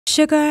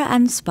Sugar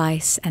and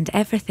spice and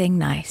everything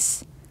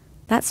nice.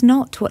 That's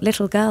not what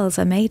little girls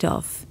are made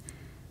of.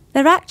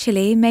 They're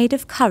actually made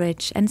of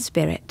courage and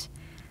spirit,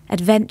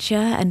 adventure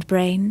and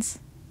brains.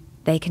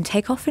 They can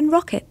take off in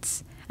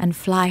rockets and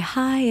fly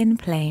high in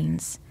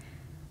planes.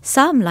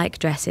 Some like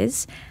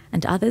dresses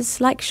and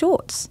others like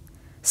shorts.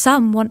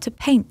 Some want to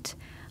paint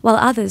while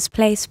others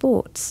play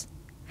sports.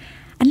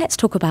 And let's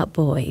talk about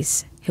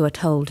boys who are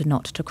told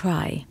not to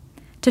cry,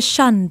 to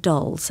shun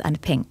dolls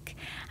and pink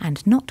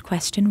and not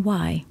question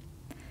why.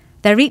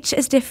 They're each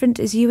as different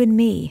as you and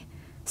me.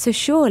 So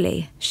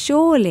surely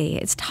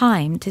it's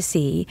time to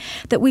see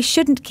that we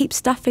shouldn't keep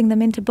stuffing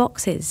them into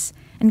boxes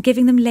and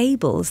giving them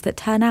labels that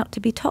turn out to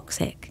be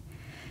toxic.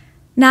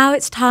 Now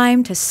it's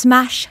time to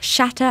smash,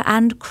 shatter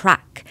and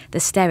crack the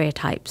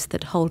stereotypes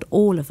that hold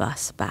all of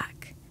us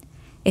back.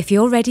 If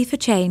you're ready for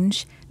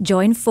change,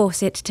 join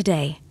Fawcett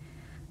today.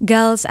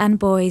 Girls and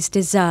boys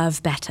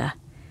deserve better,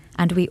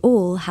 and we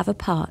all have a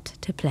part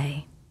to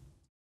play.